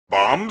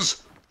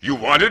Bombs? You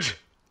want it?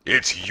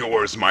 It's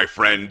yours, my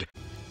friend.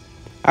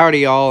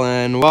 Howdy y'all,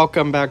 and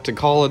welcome back to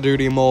Call of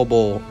Duty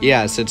Mobile.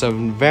 Yes, it's a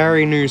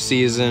very new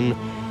season,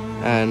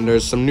 and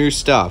there's some new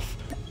stuff.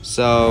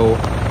 So,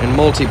 in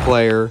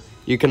multiplayer,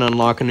 you can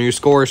unlock a new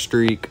score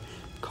streak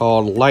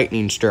called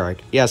Lightning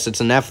Strike. Yes, it's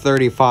an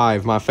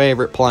F-35, my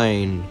favorite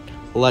plane.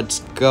 Let's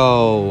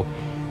go.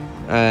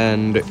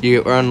 And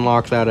you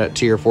unlock that at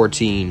tier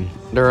 14.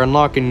 They're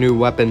unlocking new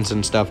weapons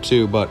and stuff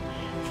too, but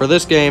for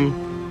this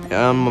game,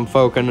 I'm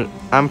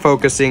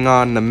focusing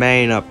on the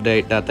main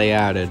update that they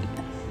added.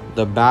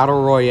 The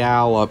Battle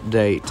Royale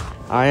update.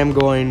 I am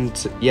going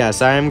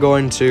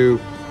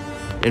to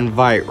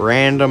invite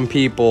random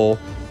people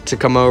to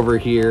come over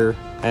here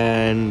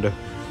and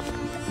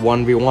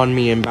 1v1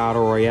 me in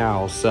Battle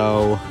Royale.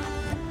 So,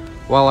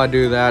 while I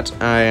do that,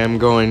 I am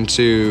going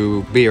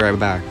to be right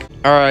back.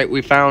 Alright,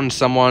 we found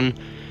someone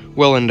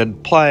willing to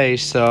play,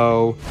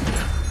 so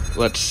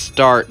let's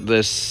start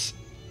this.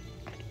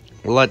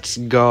 Let's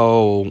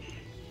go.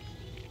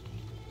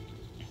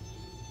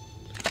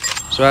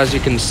 So as you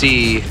can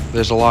see,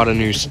 there's a lot of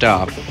new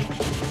stuff.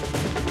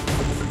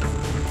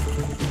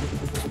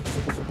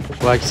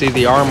 Like, see,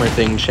 the armor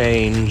thing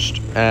changed,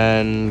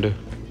 and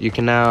you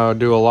can now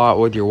do a lot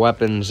with your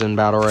weapons in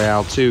Battle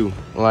Royale too.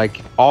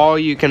 Like, all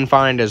you can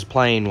find is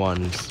plain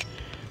ones.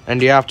 And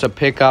you have to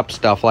pick up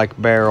stuff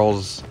like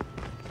barrels.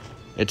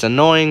 It's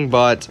annoying,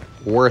 but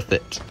worth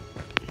it.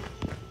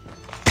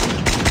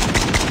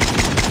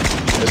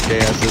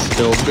 SKS is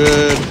still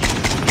good.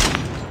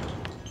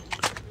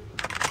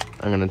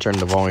 I'm gonna turn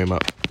the volume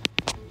up.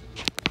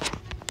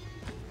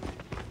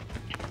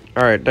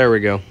 Alright, there we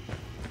go.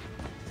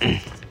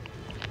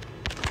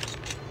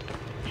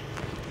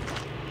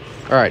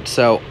 Alright,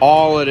 so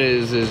all it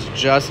is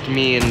just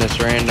me and this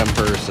random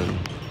person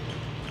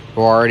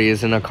who already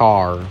is in a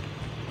car.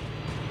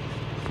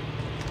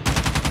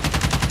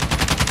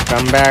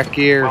 Come back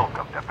here.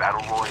 Welcome to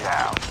Battle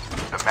Royale.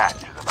 The match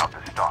is about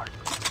to start.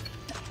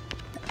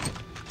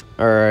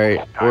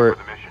 Alright,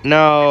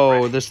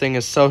 no, this thing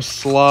is so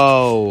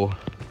slow.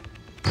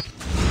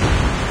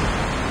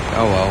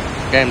 Oh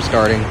well, game's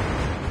starting.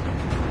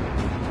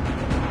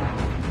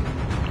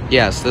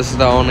 Yes, this is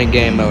the only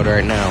game mode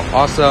right now.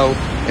 Also,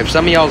 if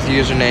some of y'all's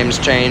usernames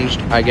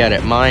changed, I get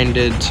it. Mine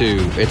did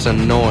too. It's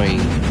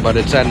annoying, but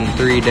it said in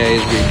 3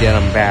 days we'd get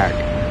them back.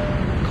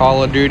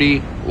 Call of Duty,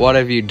 what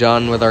have you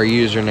done with our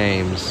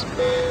usernames?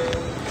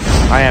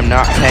 I am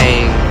not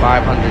paying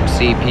 500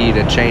 CP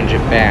to change it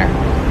back.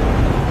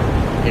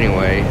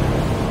 Anyway.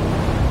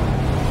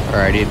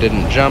 Alright, he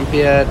didn't jump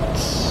yet.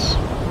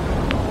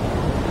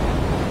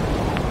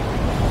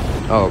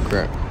 Oh,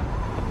 crap.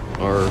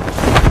 Or...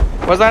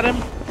 was that him?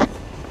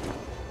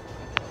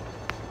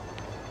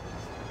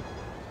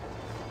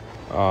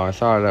 Oh, I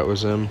thought that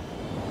was him.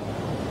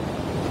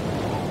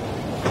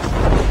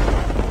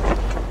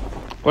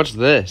 What's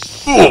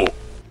this?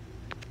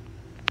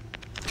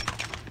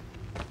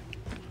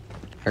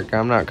 Heck,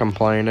 I'm not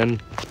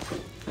complaining.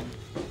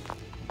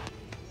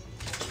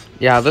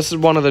 Yeah, this is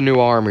one of the new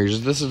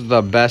armors. This is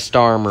the best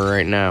armor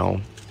right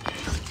now.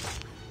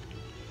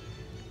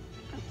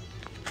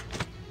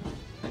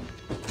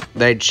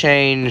 They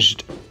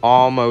changed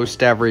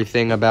almost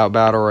everything about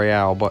Battle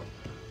Royale, but...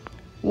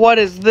 what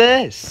is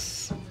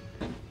this?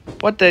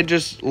 What, they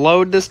just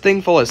load this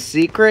thing full of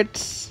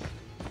secrets?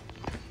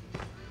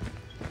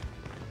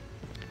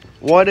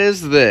 What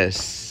is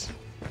this?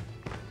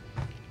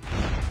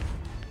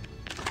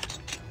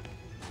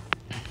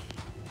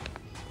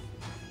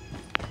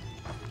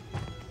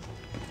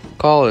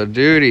 Call of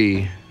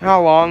Duty.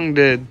 How long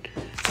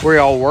were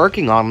y'all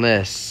working on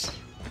this?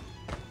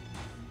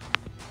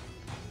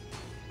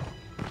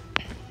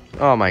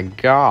 Oh my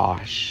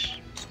gosh.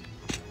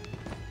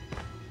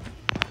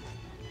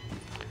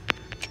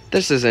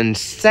 This is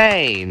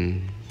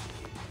insane.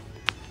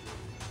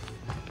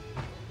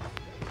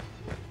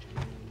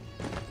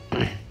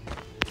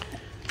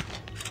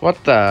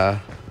 What the?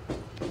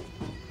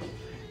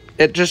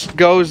 It just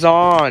goes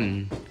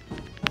on.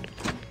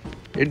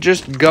 It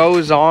just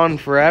goes on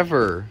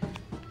forever.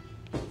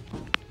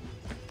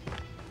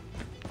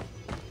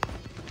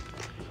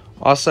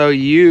 Also,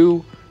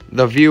 you,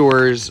 the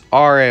viewers,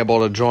 are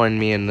able to join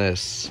me in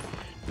this.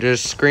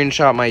 Just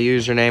screenshot my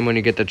username when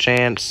you get the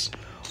chance,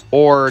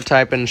 or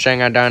type in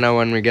Shanghai Dino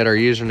when we get our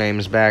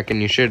usernames back,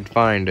 and you should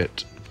find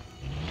it.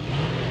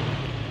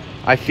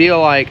 I feel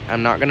like,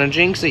 I'm not gonna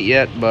jinx it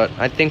yet, but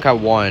I think I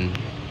won.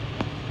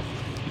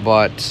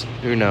 But,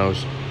 who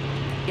knows.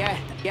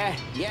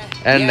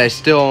 And they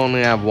still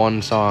only have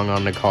one song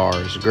on the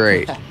cars.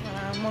 Great.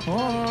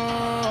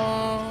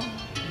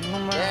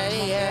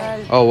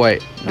 Oh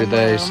wait, do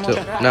they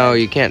still... no,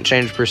 you can't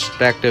change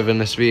perspective in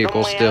this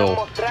vehicle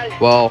still.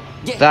 Well,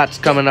 that's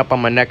coming up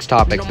on my next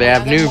topic. They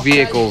have new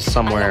vehicles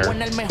somewhere.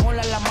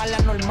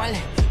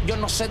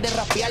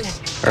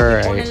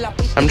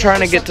 Alright. I'm trying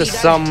to get to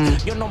some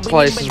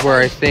places where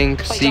I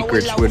think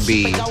secrets would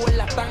be.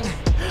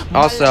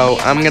 Also,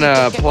 I'm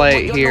gonna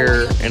play it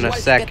here in a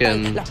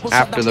second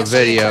after the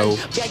video,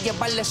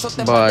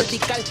 but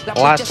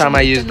last time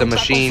I used the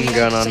machine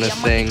gun on this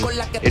thing,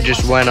 it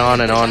just went on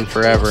and on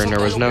forever and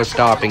there was no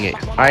stopping it.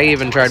 I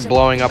even tried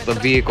blowing up the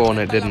vehicle and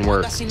it didn't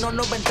work.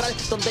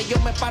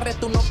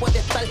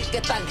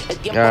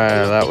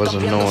 That was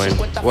annoying.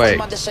 Wait.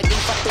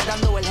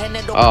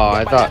 Oh,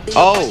 I thought...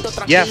 Oh,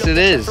 yes it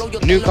is.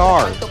 New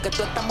car.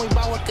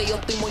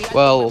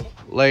 Well,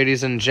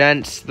 ladies and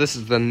gents, this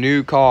is the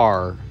new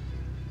car.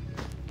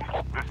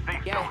 The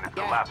safe zone is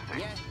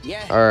collapsing.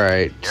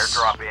 Alright.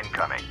 Airdrop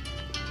incoming.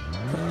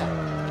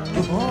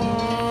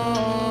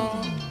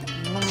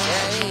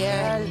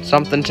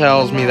 Something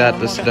tells me that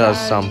this does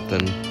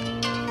something.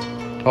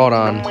 Hold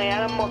on.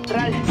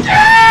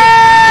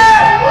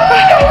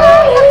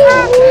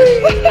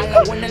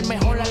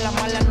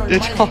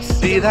 Did y'all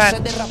see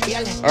that?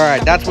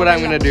 Alright, that's what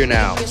I'm gonna do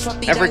now.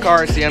 Every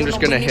car I see, I'm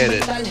just gonna hit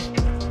it.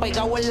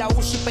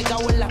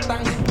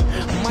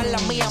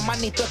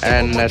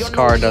 And this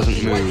car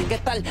doesn't move.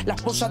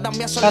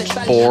 That's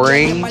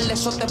boring.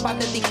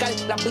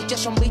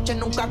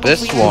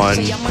 This one.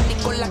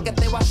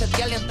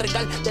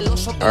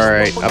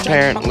 Alright,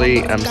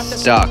 apparently I'm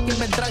stuck.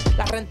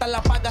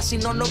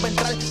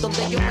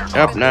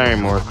 Nope, not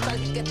anymore.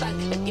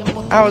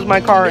 How is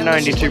my car at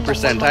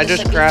 92%? I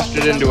just crashed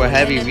it into a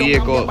heavy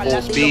vehicle at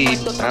full speed.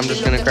 I'm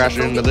just gonna crash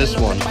it into this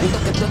one.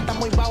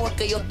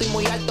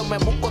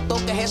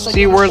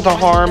 See, where's the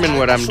harm in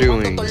what I'm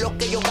doing?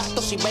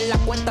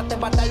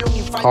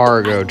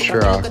 Cargo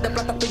truck.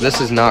 This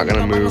is not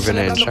gonna move an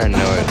inch, I know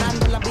it.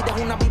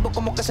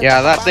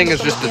 Yeah, that thing is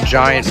just a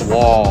giant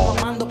wall.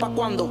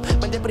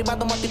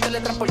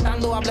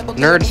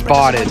 Nerd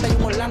spotted.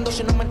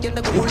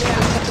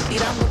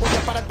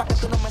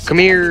 Come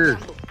here.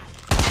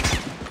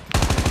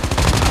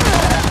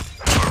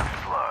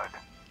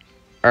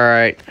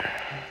 Alright.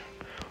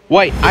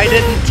 Wait, I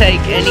didn't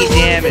take any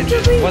damage.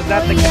 Was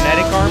that the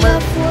kinetic armor?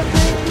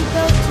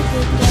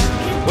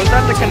 Was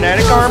that the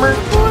kinetic armor?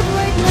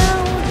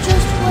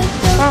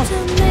 Oh.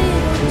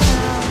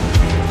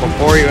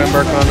 Before you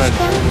embark on a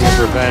journey of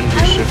revenge,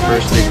 you should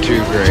first dig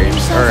 2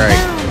 graves. Alright.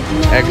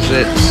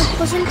 Exits.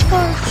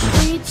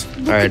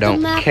 I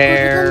don't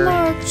care.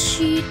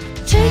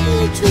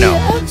 No.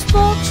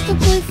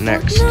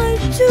 Next.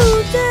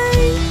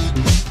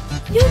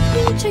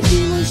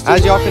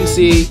 As y'all can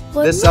see,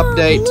 this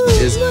update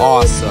is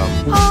awesome.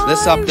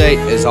 This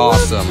update is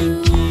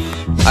awesome.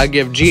 I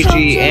give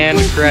GG and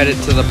credit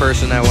to the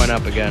person that went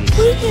up again.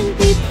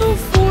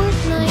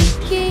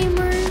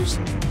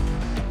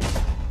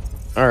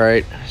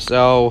 Alright,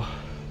 so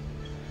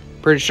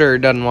pretty sure he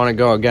doesn't want to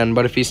go again,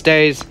 but if he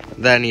stays,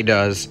 then he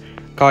does.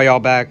 Call y'all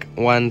back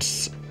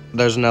once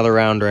there's another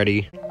round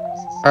ready.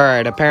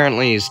 Alright,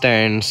 apparently he's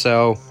staying,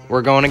 so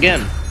we're going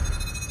again.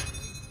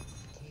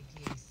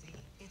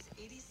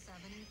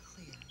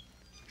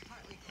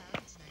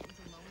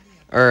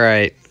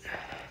 Alright,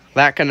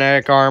 that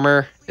kinetic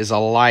armor is a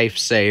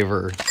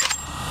lifesaver.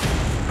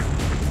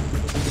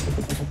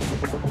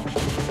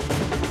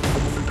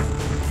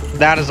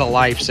 That is a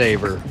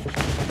lifesaver.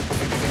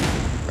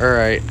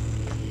 Alright.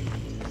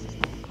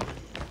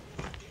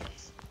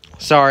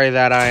 Sorry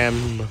that I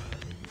am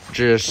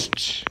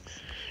just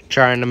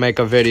trying to make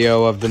a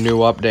video of the new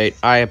update.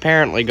 I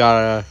apparently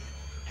got a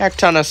heck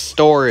ton of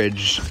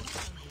storage.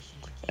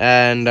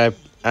 And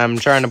I'm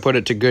trying to put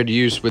it to good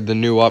use with the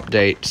new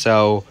update,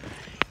 so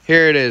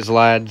here it is,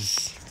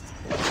 lads.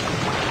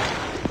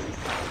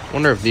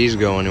 Wonder if these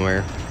go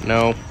anywhere.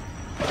 No.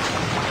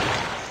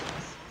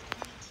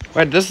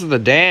 Wait, this is the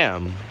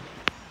dam.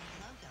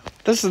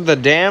 This is the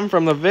dam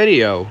from the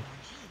video.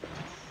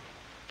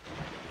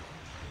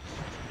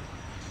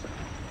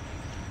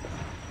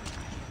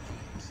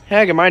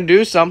 Heck, it might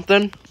do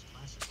something.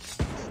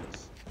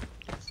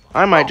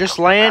 I might just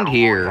land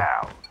here.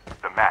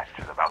 The match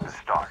is about to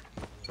start.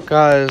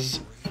 Because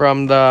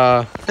from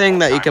the thing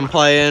that you can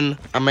play in,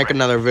 I'll make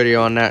another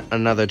video on that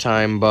another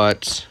time,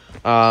 but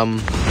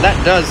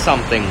that does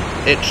something.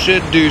 It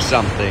should do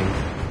something.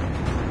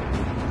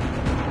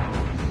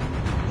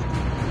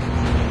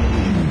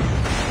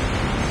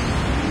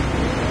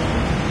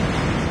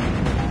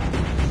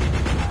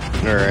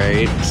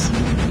 Alright.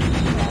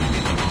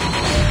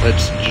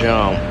 Let's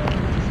jump.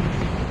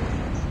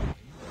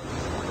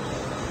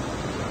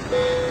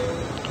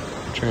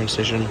 Train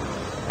station.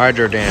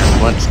 Hydro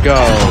dam. Let's go.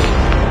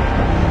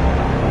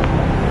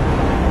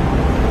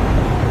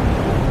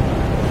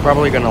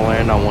 Probably gonna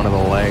land on one of the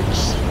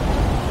legs.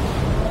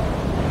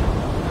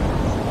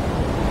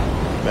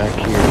 Back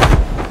here.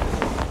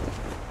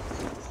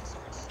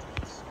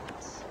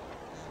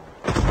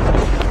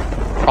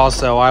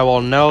 Also, I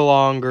will no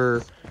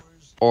longer,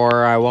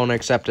 or I won't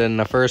accept it in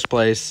the first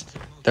place,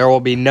 there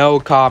will be no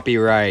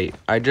copyright.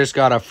 I just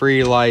got a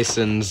free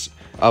license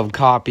of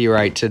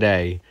copyright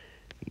today.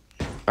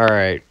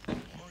 Alright.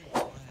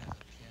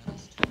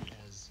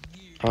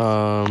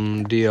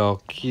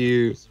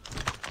 DLQ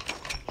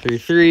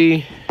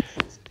 33.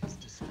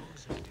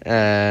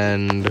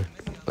 And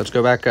let's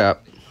go back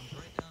up.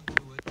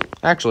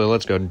 Actually,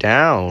 let's go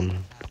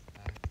down.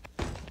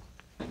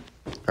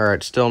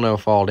 Alright, still no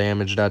fall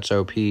damage. That's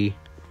OP.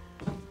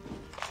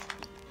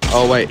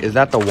 Oh, wait. Is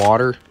that the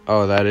water?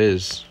 Oh, that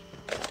is.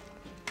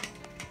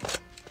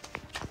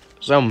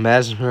 So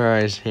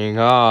mesmerizing.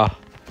 Oh,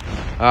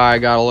 I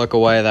gotta look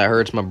away. That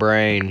hurts my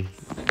brain.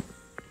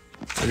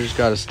 I just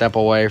gotta step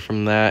away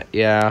from that.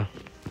 Yeah.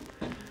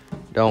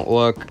 Don't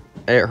look.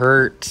 It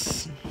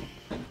hurts.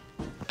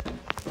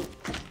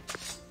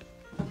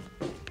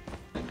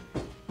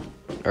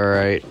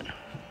 Alright.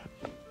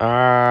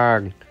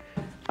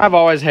 I've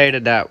always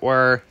hated that,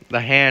 where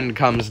the hand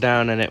comes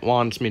down and it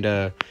wants me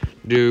to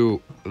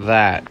do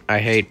that. I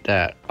hate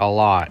that a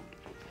lot.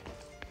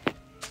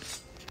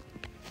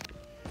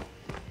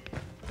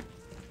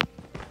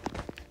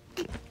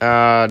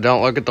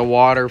 Don't look at the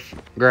water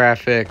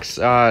graphics.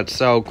 It's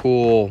so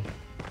cool.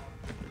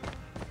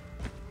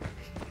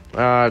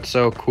 It's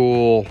so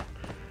cool.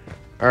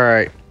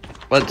 Alright,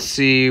 let's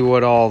see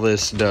what all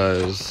this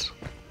does.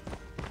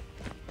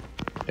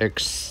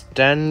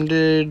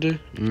 Extended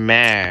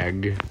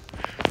mag.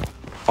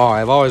 Oh,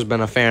 I've always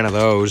been a fan of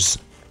those.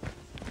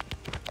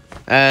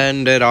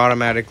 And it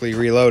automatically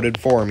reloaded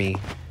for me.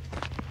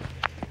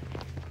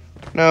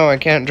 No, I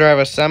can't drive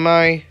a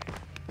semi.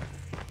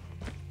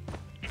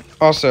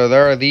 Also,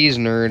 there are these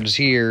nerds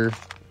here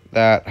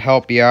that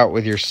help you out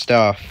with your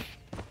stuff.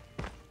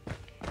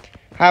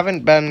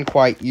 Haven't been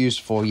quite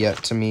useful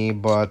yet to me,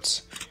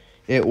 but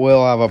it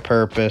will have a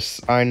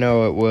purpose. I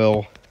know it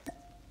will.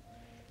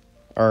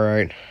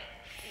 Alright.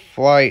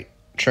 Flight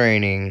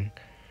training.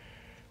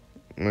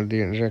 With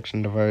the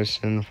injection device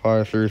and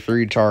fly through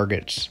 3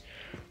 targets.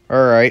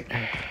 Alright.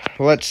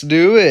 Let's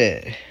do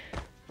it.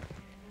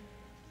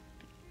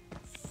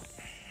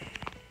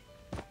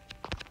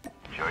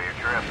 Show your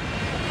trip.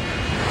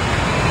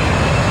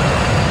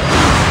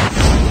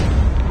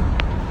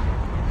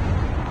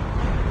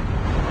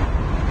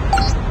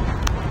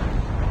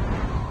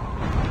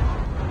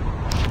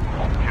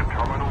 Ship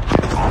terminal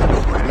is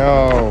almost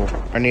No,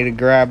 I need to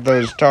grab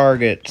those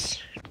targets.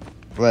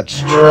 Let's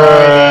try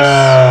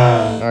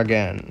this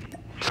again.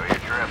 Show your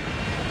trip.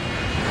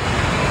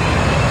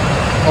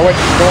 Oh wait,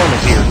 the storm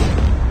is here.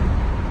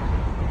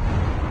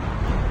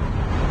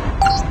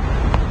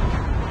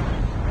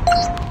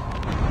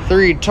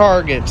 Three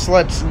targets,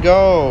 let's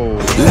go.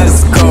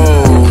 Let's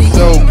go.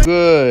 So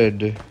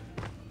good.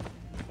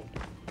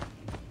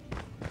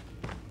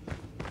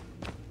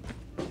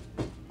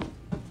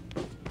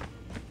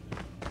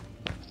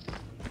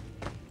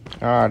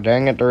 Ah,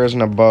 dang it, there isn't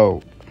a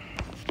boat.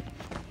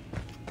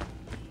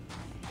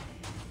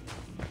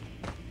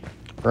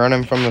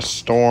 Running from the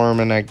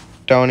storm, and I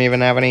don't even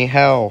have any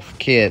health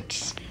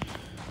kits.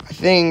 I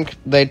think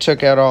they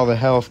took out all the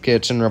health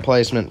kits in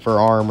replacement for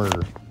armor,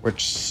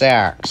 which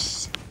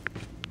sucks.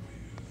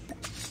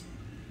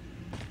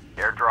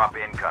 Airdrop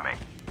incoming.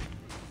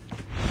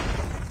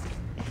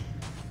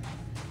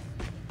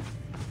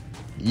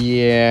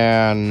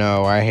 Yeah,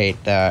 no, I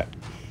hate that.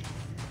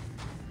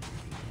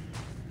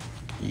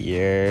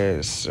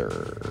 Yes,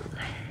 sir.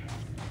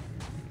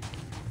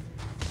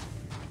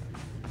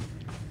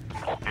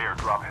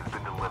 Airdrop has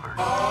been delivered.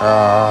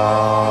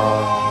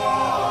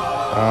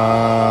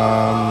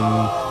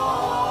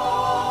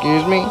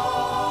 Excuse me?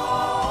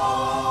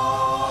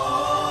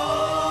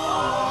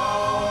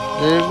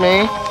 Excuse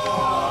me?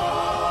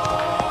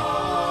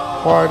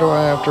 Why do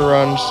I have to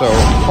run so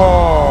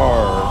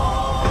far?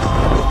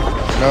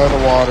 No,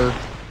 the water.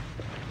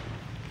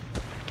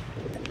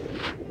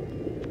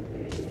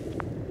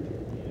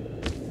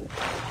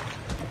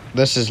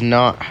 This is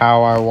not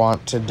how I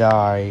want to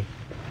die.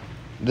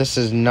 This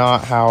is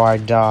not how I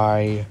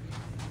die.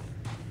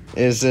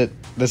 Is it?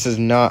 This is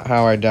not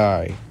how I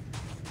die.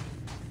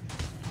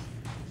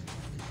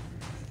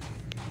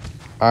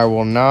 I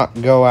will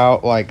not go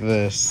out like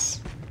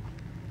this.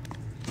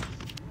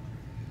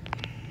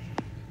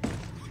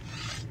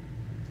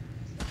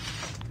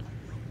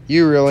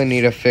 You really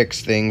need to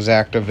fix things,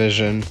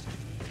 Activision.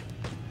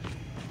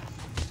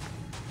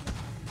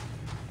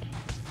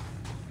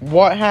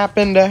 What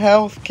happened to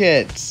health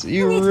kits?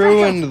 You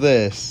ruined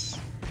this.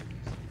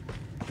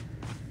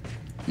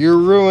 You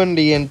ruined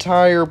the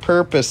entire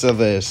purpose of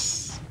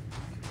this.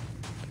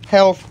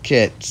 Health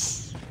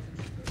kits.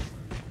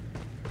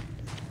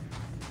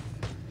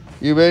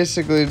 You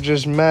basically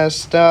just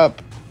messed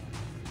up.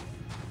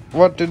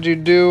 What did you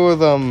do with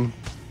them?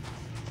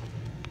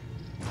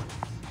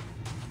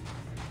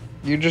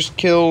 You just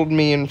killed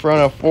me in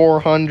front of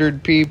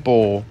 400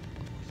 people.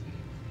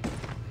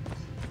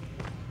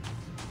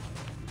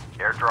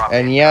 Airdrop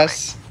And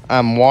yes,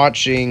 I'm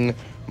watching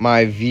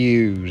my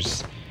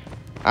views.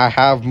 I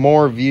have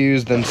more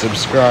views than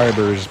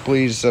subscribers.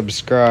 Please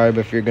subscribe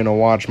if you're gonna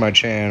watch my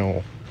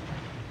channel.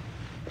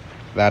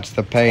 That's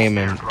the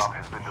payment. Airdrop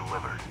has been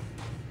delivered.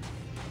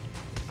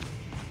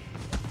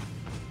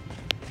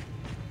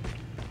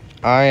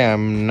 I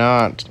am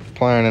not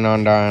planning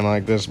on dying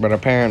like this, but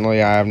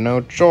apparently I have no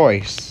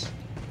choice.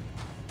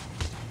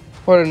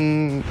 What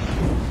an...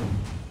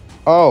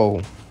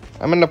 Oh.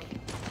 I'm in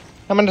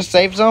the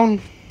safe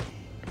zone?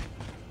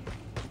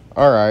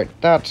 Alright,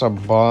 that's a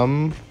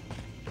bum.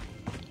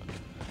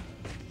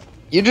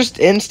 You just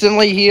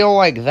instantly heal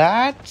like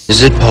that?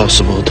 Is it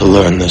possible to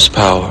learn this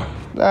power?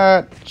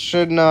 That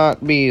should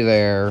not be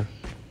there.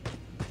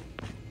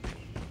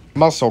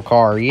 Muscle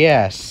car,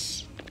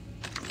 yes.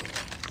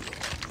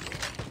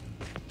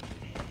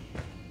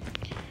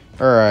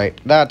 Alright,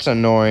 that's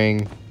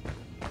annoying.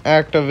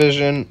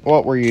 Activision,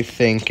 what were you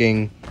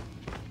thinking?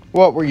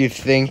 What were you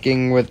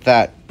thinking with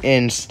that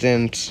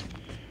instant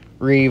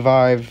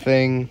revive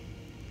thing?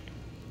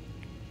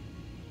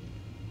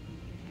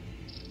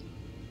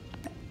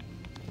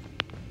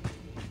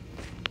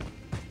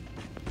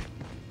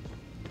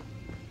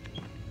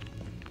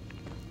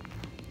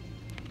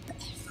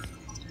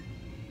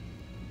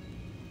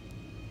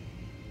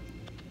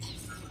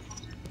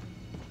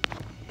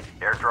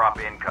 Airdrop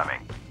incoming.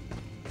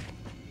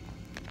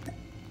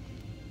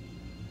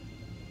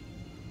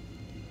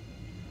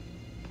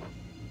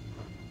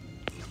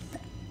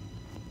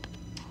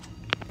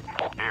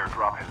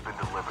 Airdrop has been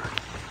delivered.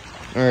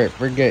 Alright,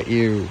 forget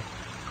you.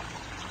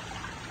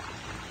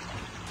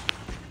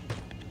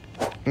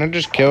 Can I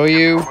just kill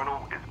you?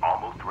 Terminal is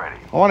almost ready.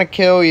 I want to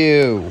kill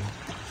you.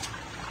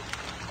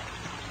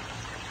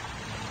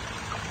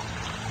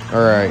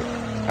 Alright,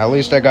 at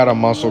least I got a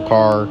muscle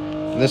car.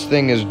 This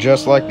thing is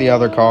just like the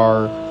other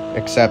car,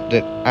 except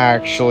it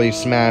actually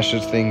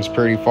smashes things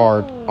pretty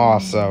far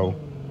also.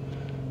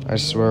 I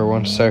swear,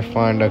 once I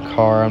find a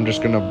car, I'm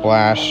just gonna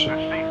blast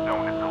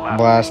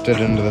it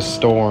into the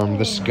storm.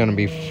 This is gonna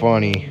be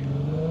funny.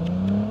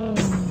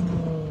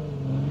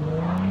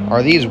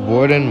 Are these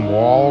wooden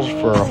walls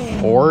for a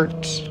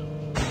fort?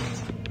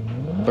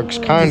 Looks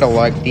kinda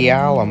like the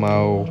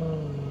Alamo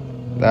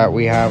that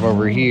we have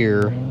over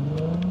here.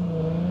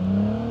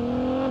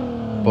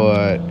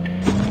 But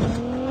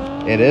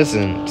it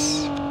isn't.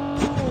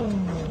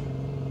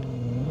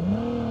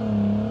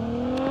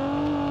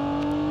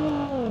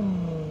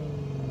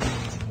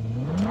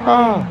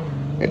 Ah,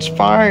 it's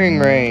firing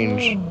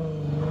range.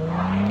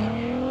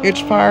 It's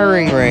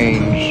firing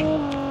range.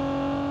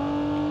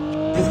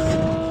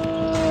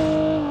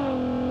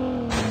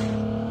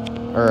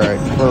 Alright,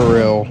 for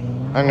real.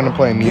 I'm gonna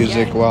play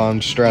music while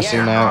I'm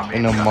stressing out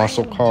in a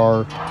muscle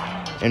car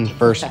in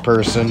first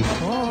person.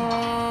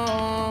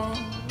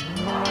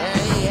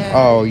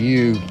 Oh,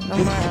 you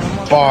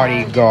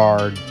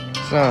bodyguard.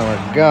 Son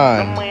of a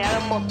gun.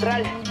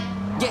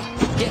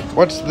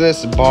 What's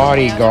this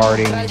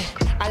bodyguarding?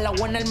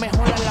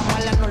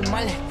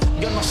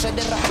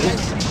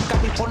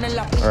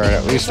 Alright,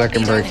 at least I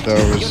can break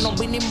those.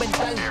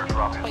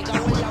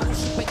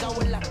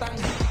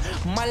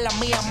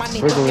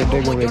 Wiggly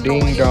diggly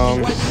ding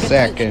dong.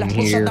 Second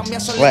here.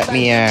 Let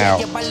me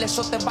out.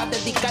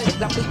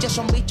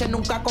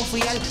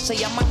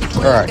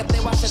 Alright,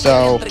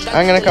 so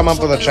I'm gonna come up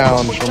with a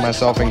challenge for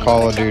myself in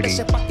Call of Duty.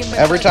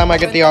 Every time I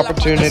get the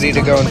opportunity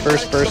to go in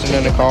first person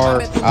in a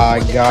car, I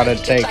gotta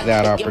take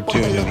that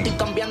opportunity.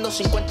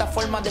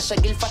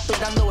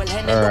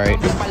 Alright,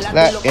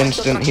 that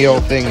instant heal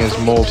thing is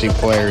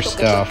multiplayer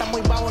stuff.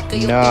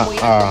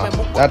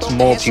 That's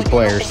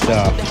multiplayer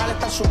stuff.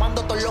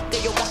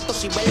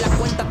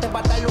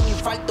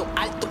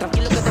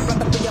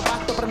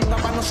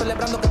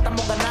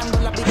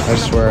 I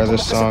swear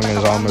this song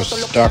is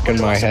almost stuck in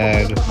my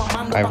head.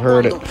 I've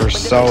heard it for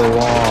so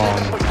long.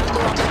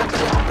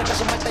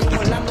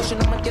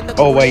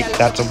 Oh wait,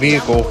 that's a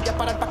vehicle.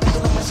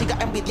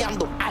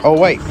 Oh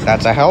wait,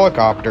 that's a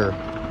helicopter.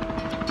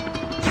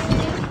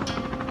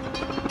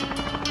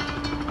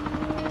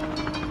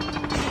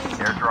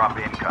 Airdrop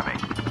incoming.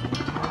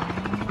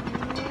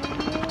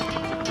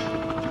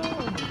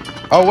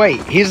 Oh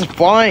wait, he's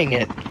flying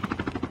it.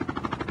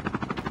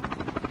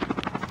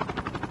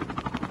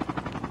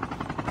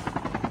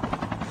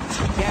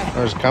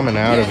 I was coming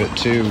out of it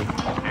too.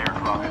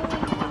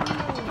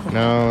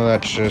 No,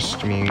 that's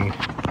just me.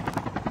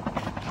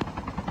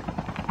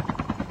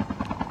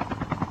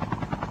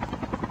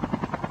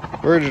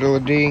 Where'd you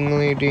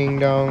dingly ding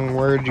dong?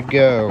 Where'd you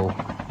go?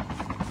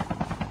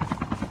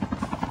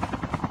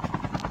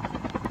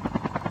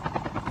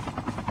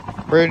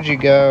 Where'd you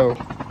go?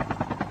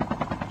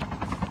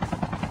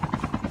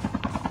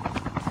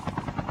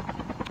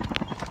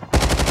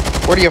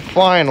 What are you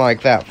flying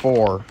like that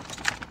for?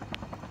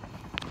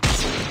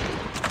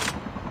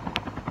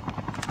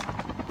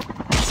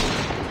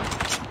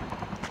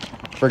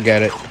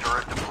 Forget it.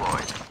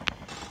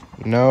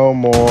 No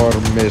more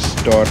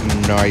Mr.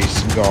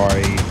 Nice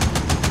Guy.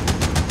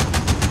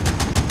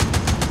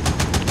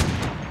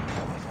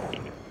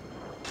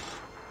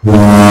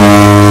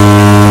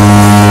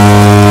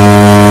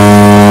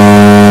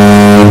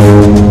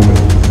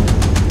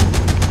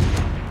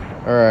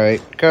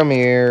 Alright, come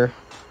here.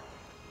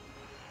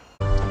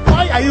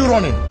 Why are you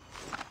running?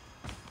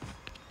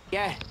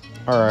 Yeah.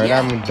 Alright,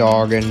 I'm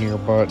dogging your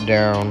butt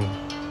down.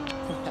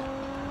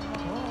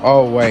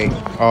 Oh, wait.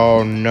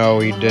 Oh, no,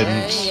 he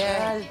didn't.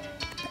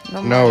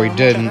 No, he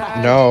didn't.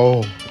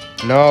 No.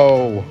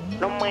 No.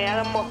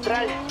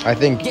 I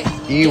think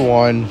he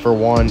won for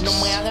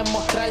once.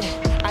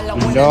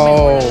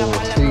 No,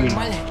 he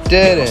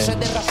didn't.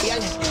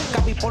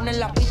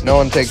 No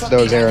one takes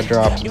those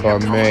airdrops but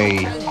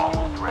me.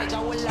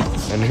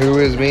 And who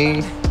is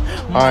me?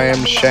 I am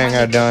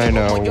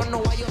Shangadino.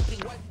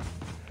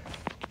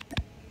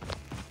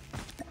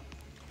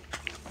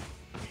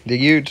 The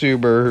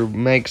YouTuber who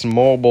makes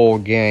mobile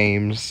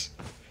games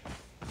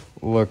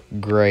look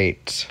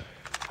great.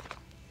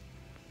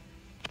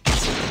 The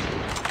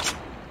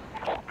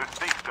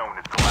safe zone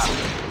is collapsing.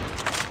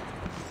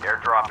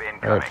 Airdrop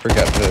incoming. Alright,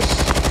 forget this.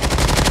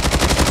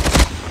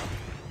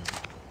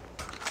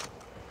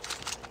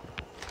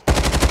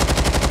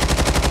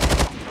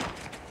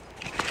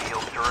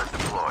 Shield turret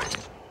deployed.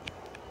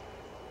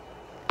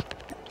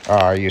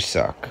 Ah, you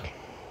suck.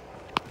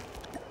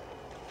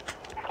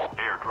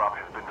 Airdrop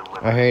has been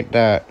delivered. I hate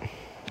that.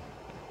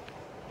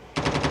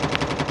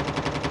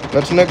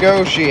 Let's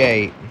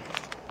negotiate.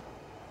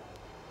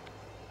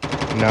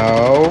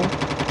 No.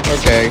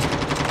 Okay.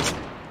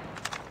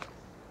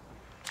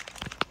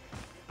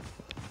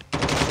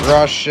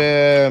 Rush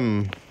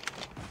him.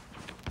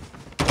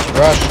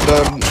 Rush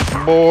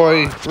the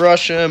boy.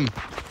 Rush him.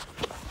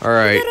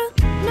 Alright.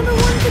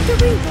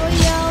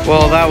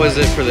 Well, that was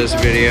it for this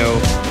video.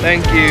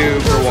 Thank you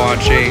for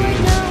watching,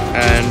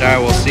 and I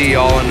will see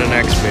y'all in the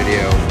next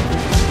video.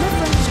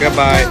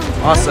 Goodbye.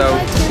 Also,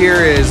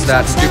 here is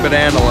that stupid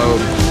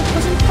antelope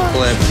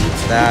clip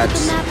that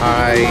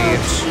I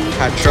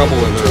had trouble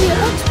with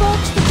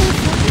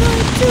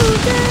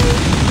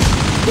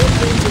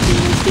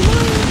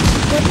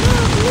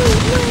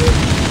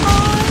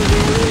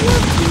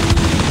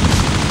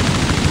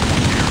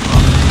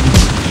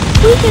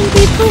We can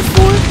be pro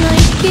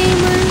Fortnite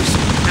gamers.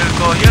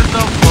 Tylko jedną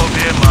w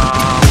głowie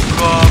mam,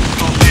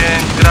 w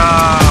 5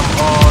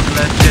 gram.